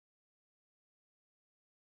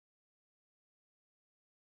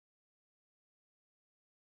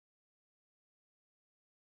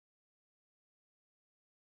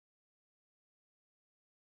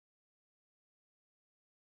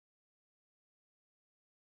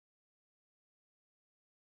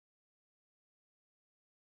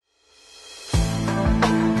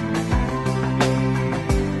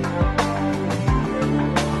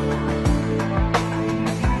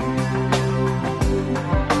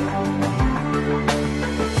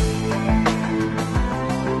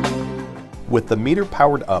With the meter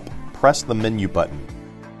powered up, press the menu button.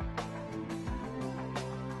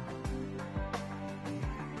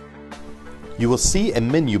 You will see a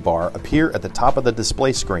menu bar appear at the top of the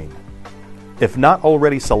display screen. If not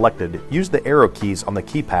already selected, use the arrow keys on the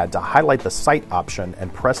keypad to highlight the Site option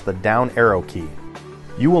and press the down arrow key.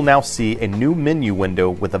 You will now see a new menu window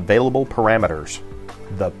with available parameters.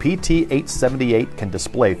 The PT878 can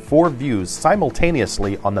display 4 views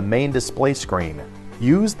simultaneously on the main display screen.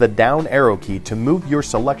 Use the down arrow key to move your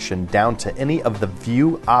selection down to any of the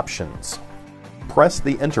view options. Press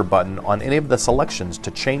the Enter button on any of the selections to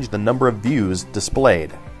change the number of views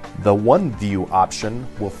displayed. The One View option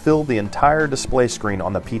will fill the entire display screen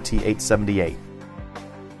on the PT878.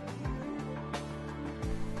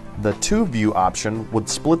 The Two View option would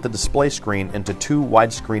split the display screen into 2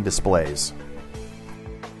 widescreen displays.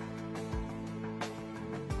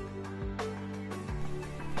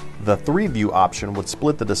 The Three View option would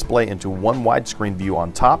split the display into 1 widescreen view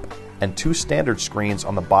on top and 2 standard screens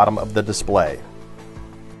on the bottom of the display.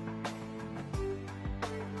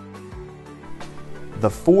 The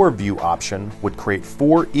Four View option would create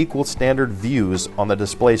 4 equal standard views on the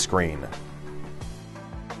display screen.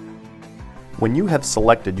 When you have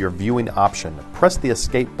selected your viewing option, press the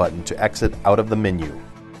Escape button to exit out of the menu.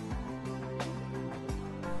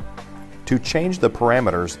 To change the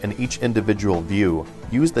parameters in each individual view,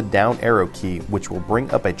 use the down arrow key, which will bring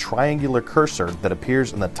up a triangular cursor that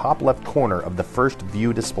appears in the top left corner of the first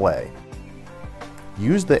view display.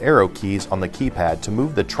 Use the arrow keys on the keypad to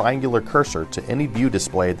move the triangular cursor to any view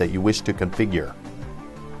display that you wish to configure.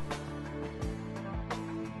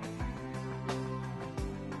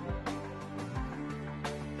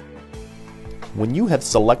 When you have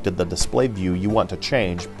selected the display view you want to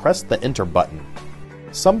change, press the Enter button.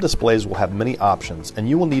 Some displays will have many options, and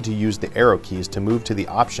you will need to use the arrow keys to move to the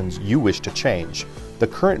options you wish to change. The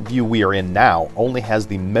current view we are in now only has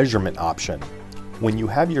the measurement option. When you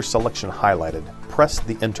have your selection highlighted, press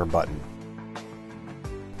the Enter button.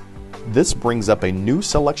 This brings up a new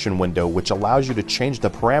selection window which allows you to change the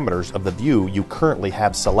parameters of the view you currently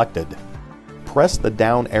have selected. Press the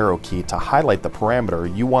down arrow key to highlight the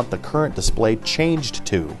parameter you want the current display changed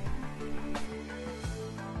to.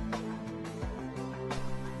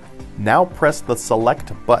 Now press the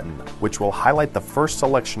Select button, which will highlight the first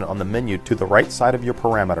selection on the menu to the right side of your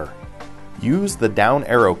parameter. Use the down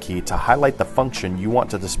arrow key to highlight the function you want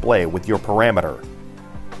to display with your parameter.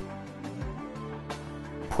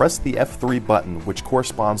 Press the F3 button, which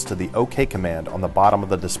corresponds to the OK command on the bottom of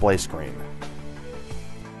the display screen.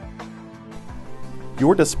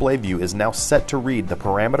 Your display view is now set to read the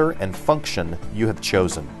parameter and function you have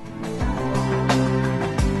chosen.